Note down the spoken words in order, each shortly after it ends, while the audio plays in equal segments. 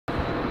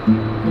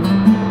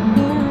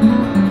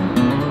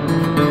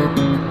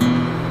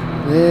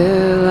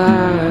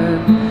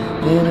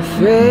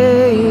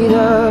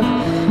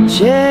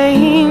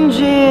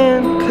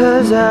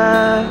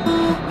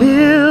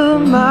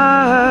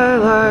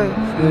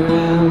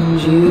around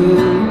you,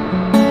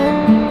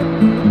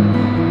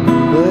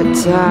 but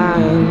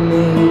time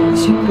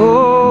makes you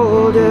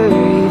older.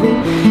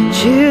 Even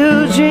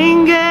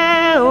children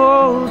get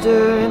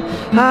older,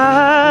 and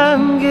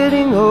I'm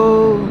getting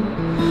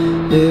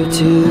older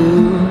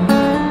too.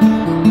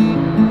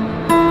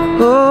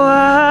 Oh,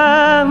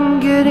 I'm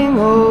getting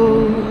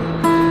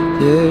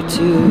older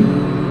too.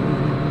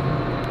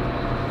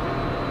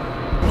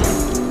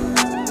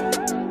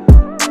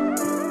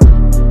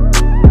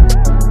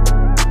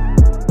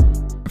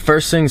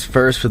 First things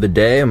first for the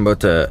day, I'm about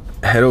to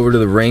head over to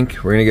the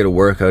rink. We're gonna get a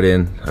workout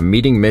in. I'm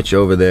meeting Mitch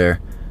over there.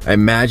 I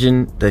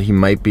imagine that he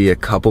might be a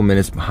couple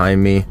minutes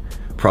behind me.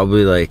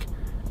 Probably like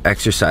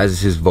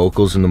exercises his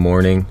vocals in the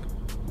morning,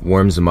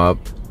 warms them up.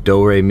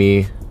 Do, re,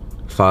 mi,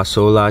 fa,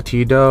 sol, la,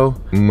 ti, do.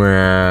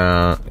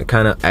 It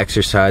kind of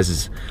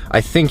exercises.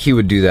 I think he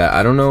would do that.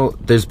 I don't know.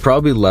 There's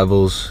probably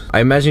levels.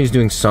 I imagine he's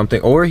doing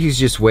something, or he's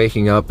just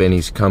waking up and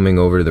he's coming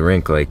over to the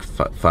rink like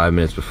 5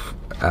 minutes before.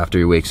 After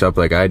he wakes up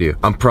like I do.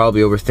 I'm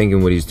probably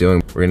overthinking what he's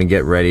doing. We're gonna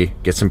get ready,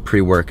 get some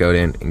pre-workout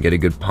in, and get a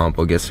good pump.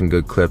 I'll get some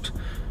good clips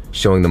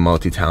showing the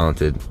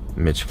multi-talented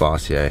Mitch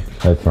Fossier.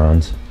 Hi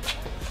Franz.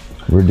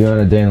 We're doing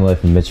a day in the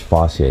life of Mitch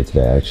Fossier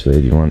today, actually.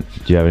 Do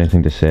you have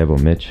anything to say about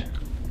Mitch?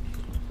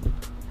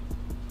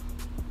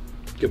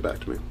 Get back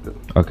to me.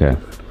 Okay.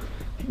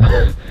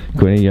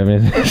 Quinny, you have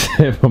anything to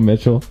say about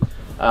Mitchell?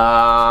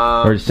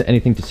 Or just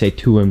anything to say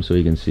to him so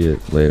he can see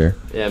it later?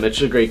 Yeah,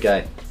 Mitch's a great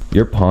guy.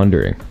 You're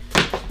pondering.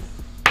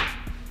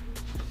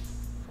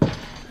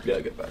 Yeah,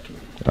 get back to me.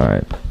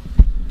 Alright.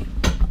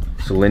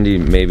 So Lindy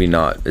maybe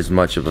not as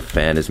much of a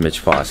fan as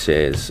Mitch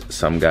Fossier as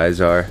some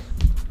guys are.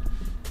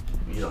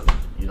 You don't.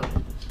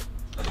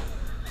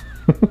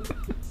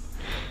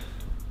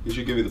 You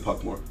should give me the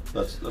puck more.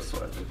 That's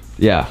what I think.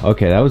 Yeah,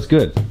 okay, that was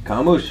good.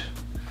 Kamush.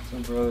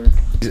 Brother.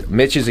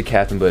 Mitch is a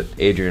captain, but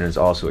Adrian is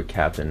also a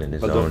captain in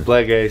his own.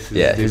 Black Ace.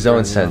 Yeah, his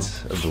own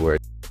sense of the word.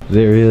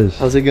 There he is.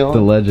 How's it going?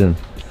 The legend.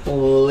 A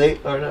little late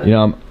or not? You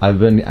know, I've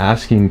been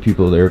asking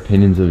people their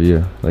opinions of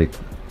you, like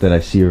that I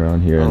see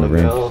around here in the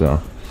rink.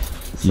 So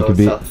you could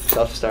be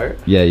tough start.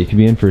 Yeah, you could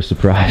be in for a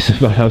surprise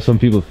about how some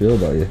people feel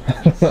about you.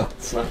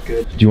 It's not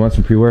good. Do you want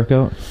some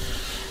pre-workout?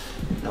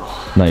 No.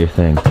 Not your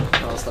thing.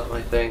 No, it's not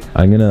my thing.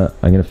 I'm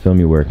gonna film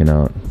you working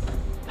out.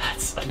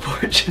 That's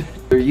unfortunate.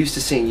 We're used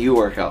to seeing you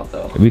work out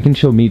though. We can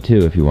show me too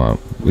if you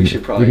want. We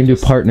should probably. We can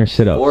do partner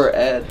sit-ups. Or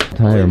Ed.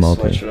 Tie or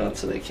multi. Switch it on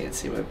so they can't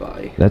see my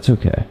body. That's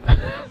okay.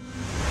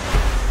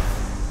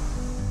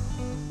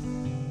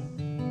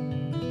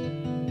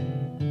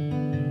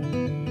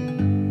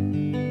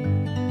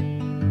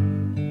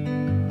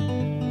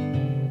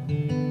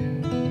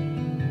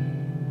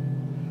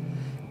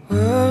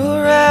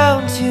 We're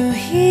around to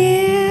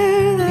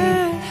hear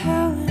that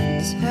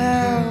howling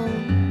sound.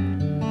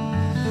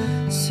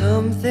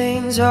 Some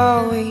things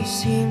always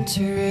seem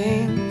to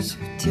ring so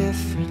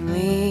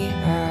differently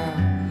out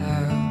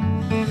loud.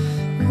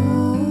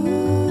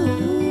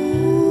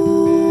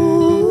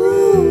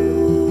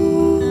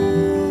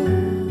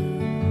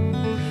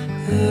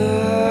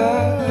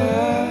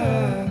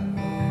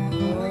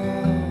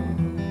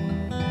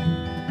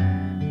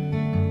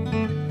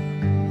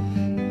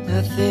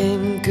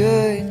 Nothing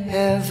good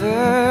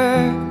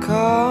ever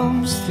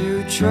comes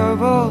through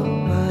troubled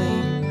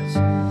minds.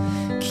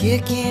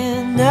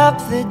 Kicking up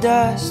the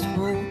dust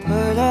won't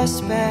put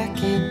us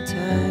back in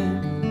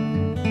time.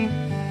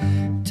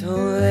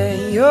 Don't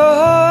let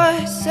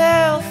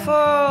yourself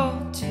fall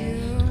too.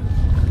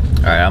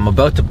 Alright, I'm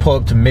about to pull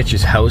up to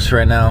Mitch's house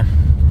right now.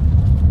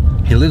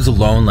 He lives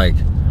alone, like,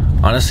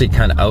 honestly,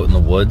 kind of out in the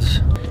woods.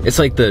 It's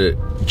like the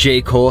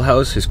J. Cole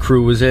house his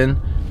crew was in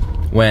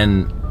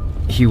when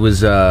he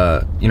was,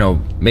 you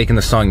know, making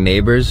the song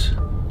Neighbors.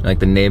 Like,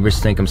 the neighbors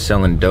think I'm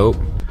selling dope.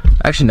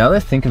 Actually, now that I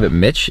think of it,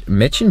 Mitch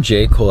and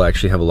J. Cole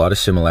actually have a lot of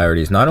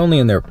similarities, not only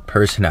in their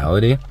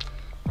personality,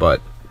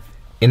 but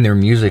in their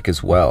music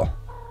as well.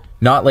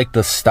 Not like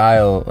the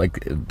style,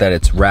 like that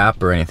it's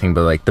rap or anything,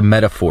 but like the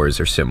metaphors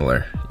are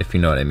similar, if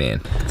you know what I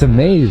mean. It's a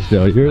maze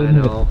though. You're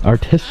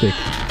artistic.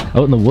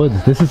 Out in the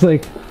woods. This is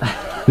like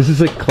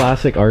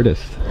classic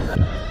artist.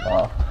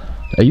 Wow.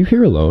 Are you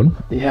here alone?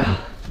 Yeah.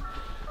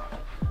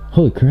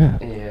 Holy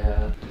crap.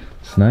 Yeah.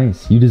 It's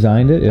nice. You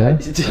designed it, yeah?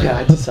 Yeah,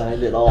 I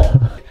designed it all.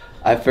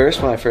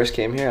 When I first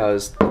came here, I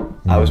was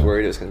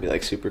worried it was gonna be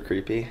like super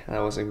creepy and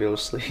I wasn't gonna be able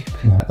to sleep.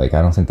 Like,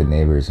 I don't think the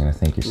neighbors are gonna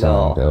think you're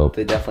selling dope.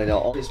 They definitely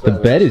don't. The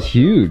bed is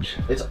huge.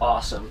 It's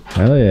awesome.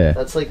 Hell yeah.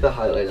 That's like the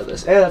highlight of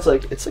this. And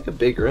it's like a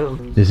big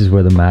room. This is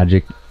where the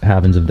magic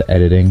happens of the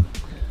editing.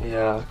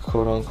 Yeah,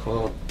 quote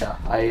unquote. Yeah,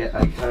 I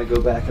kind of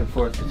go back and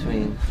forth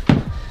between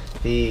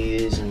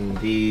these and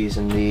these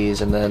and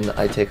these, and then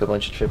I take a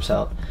bunch of trips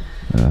out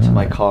to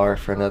my car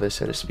for another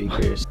set of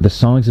speakers. The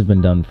songs have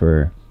been done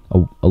for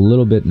a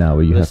little bit now,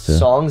 but The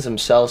songs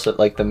themselves,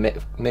 like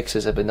the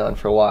mixes have been done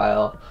for a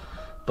while,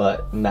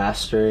 but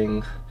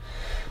mastering,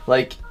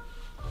 like,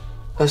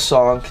 a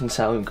song can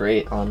sound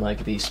great on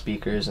like these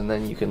speakers, and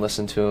then you can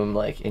listen to them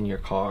like in your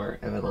car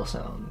and it'll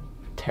sound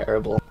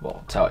terrible.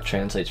 Well, it's how it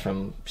translates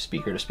from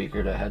speaker to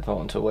speaker to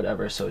headphone to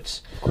whatever, so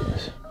it's... Of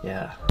course.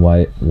 Yeah.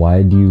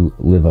 Why do you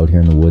live out here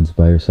in the woods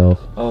by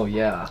yourself? Oh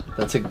yeah,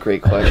 that's a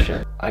great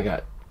question. I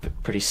got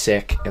pretty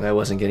sick and I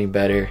wasn't getting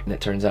better, and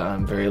it turns out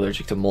I'm very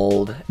allergic to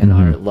mold, and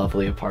our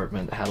lovely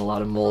apartment had a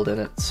lot of mold in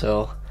it,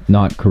 so...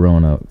 Not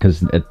corona,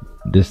 because at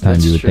this time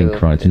That's you would true. think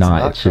corona. It's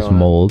not. It's just corona.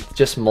 mold.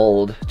 Just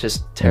mold.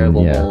 Just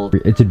terrible mold.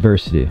 It's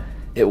adversity.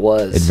 It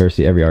was.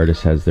 Adversity. Every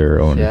artist has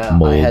their own I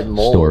mold, had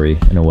mold story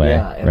in a way,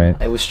 Yeah, and right?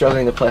 I was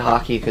struggling to play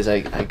hockey because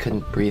I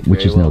couldn't breathe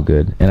Which very is well. no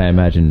good. And I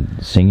imagine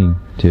singing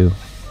too,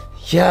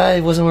 Yeah,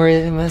 I wasn't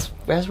worried. I was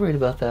worried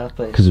about that,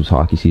 but because it was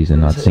hockey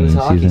season, not singing it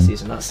was hockey season.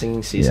 season, not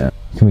singing season. Yeah.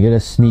 Can we get a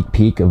sneak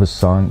peek of a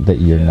song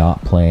that you're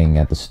not playing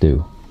at the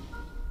stew?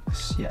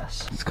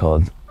 Yes. It's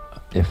called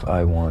 "If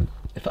I Want."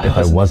 If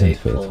I wasn't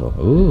faithful.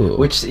 Ooh.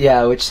 Which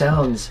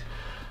sounds.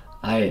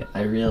 I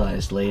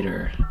realized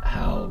later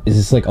how. Is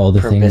this like all the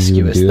things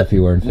you would promiscuous do that- if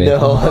you weren't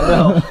faithful?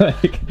 No,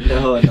 Like,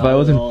 no. if not I at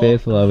wasn't all.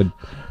 faithful, I would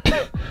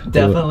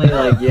Definitely,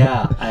 like,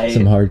 yeah.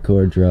 some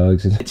hardcore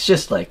drugs. It's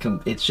just like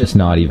it's just It's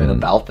not even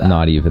about that.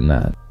 Not even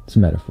that. It's a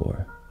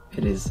metaphor.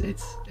 It is.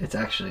 It's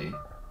actually.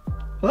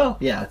 Well,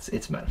 yeah.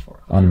 It's metaphor.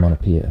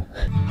 Onomatopoeia.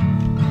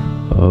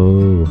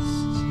 Oh.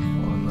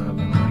 One that I've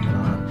been working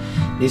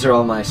on. These are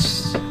all my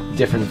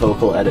different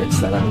vocal edits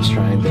that I was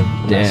trying to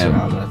mess Damn.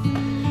 around with.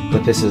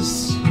 But this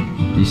is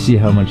You see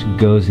how much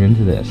goes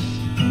into this.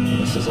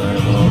 our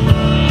little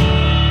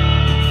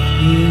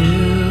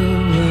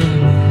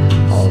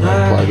all of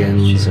our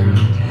plugins and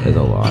There's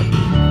a lot.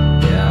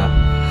 yeah.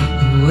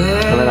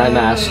 And then I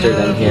mastered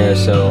them here,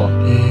 so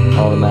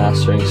all the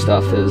mastering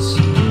stuff is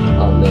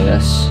on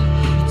this.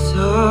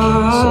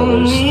 So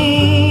there's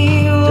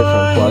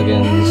different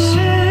plugins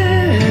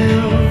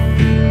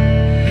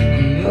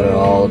that are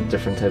all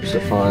different types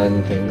of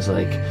fun. Things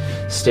like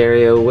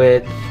stereo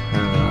width,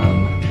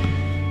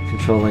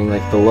 controlling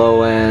like the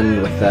low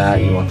end. With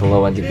that, you want the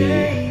low end to be,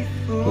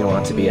 you don't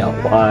want it to be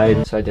out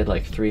wide. So I did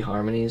like 3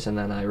 harmonies, and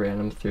then I ran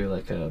them through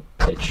like a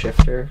pitch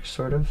shifter,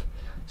 sort of.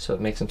 So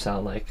it makes them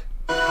sound like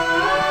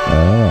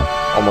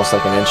Oh, almost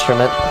like an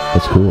instrument.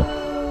 that's cool.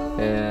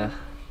 Yeah,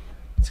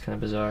 it's kind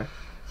of bizarre.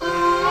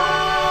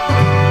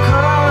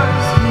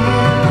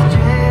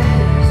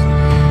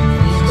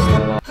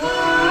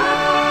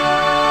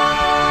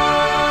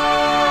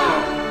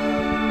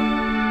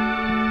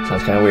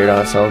 Sounds kind of weird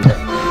on its own, but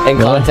in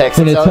context,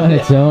 When it's on yeah.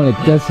 its own, it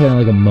does sound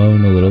like a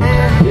moan a little.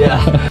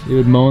 Yeah, You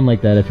would moan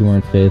like that if you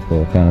weren't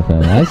faithful, kind of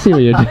thing. I see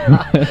what you're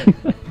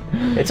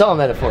doing. it's all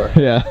metaphor.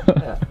 Yeah.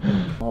 Yeah.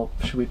 Well,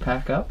 should we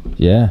pack up?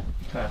 Yeah.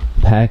 Okay.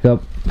 Pack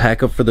up.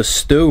 Pack up for the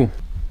stew.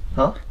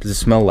 Huh? Does it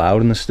smell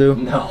loud in the stew?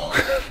 No,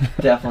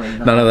 definitely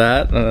not. None of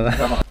that? None of that?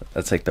 No.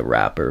 That's like the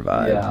rapper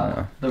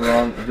vibe.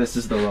 Yeah, this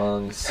is the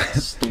wrong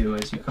stew,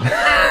 as you call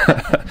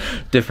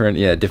it.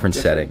 You know? different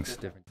settings.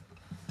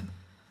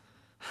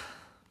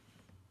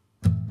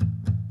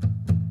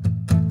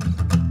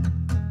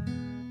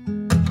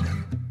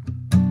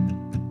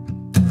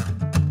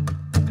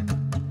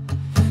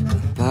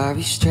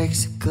 Bobby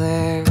strikes a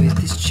glare with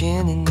his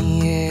chin in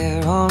the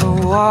air on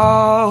a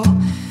wall,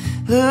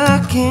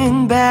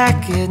 looking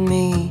back at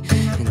me.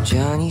 And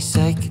Johnny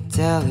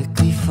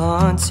psychedelically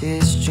fonts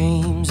his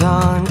dreams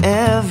on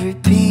every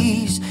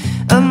piece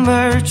of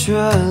merch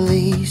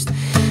released.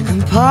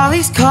 And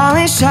Polly's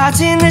calling shots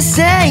in the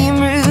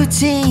same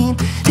routine.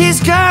 His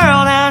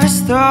girl down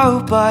his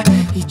throat, but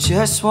he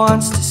just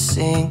wants to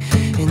sing.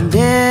 And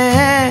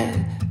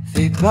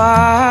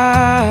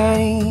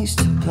everybody's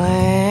to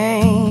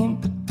blame.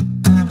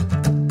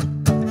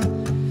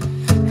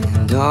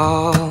 And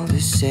all the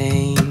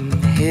same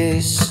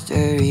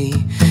history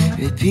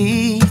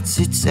repeats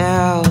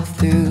itself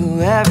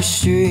through every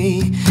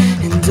street.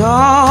 And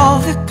all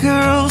the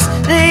girls,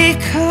 they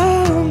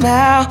come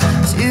out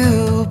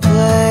to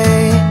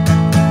play.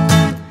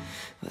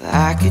 Well,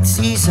 I could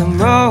see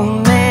some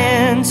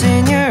romance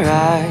in your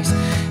eyes,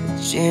 a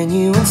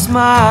genuine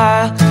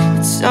smile,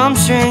 and some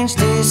strange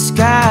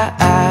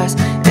disguise.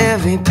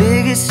 Every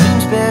bigger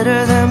seems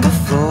better than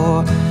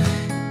before.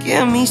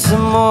 Give me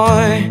some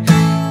more,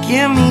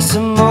 give me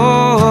some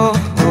more.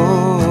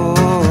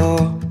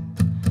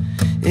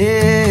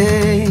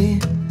 Hey,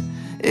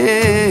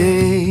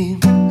 hey.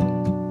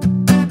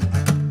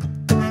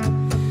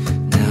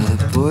 Now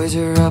the boys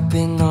are up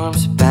in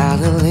arms about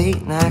a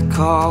late night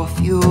call,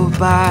 fueled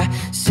by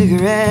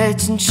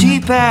cigarettes and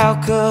cheap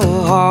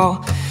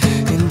alcohol.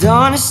 And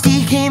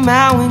honesty came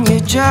out when your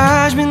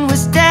judgment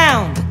was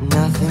down, but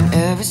nothing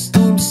ever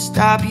seemed to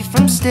stop you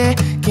from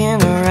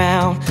sticking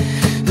around.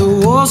 The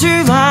walls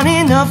are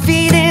lining up,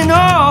 feeding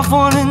off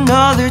one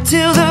another,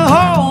 till the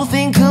whole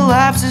thing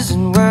collapses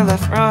and we're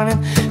left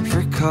running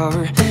for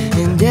cover.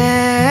 And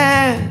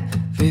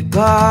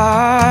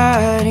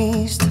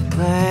everybody's to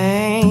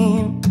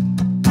blame.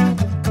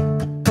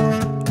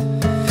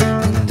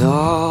 And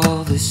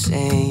all the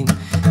same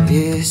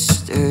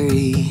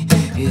history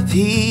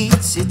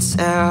repeats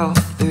itself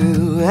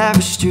through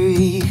every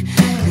street.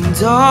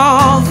 And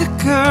all the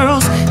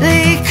girls,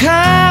 they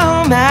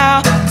come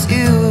out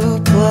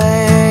to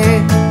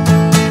play.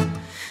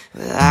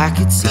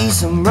 could see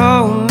some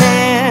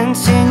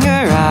romance in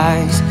your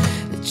eyes,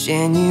 a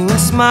genuine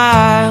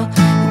smile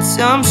in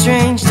some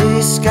strange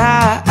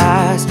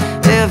disguise.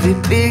 Every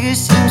bigger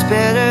seems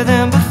better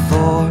than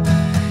before.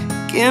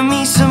 Give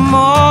me some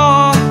more.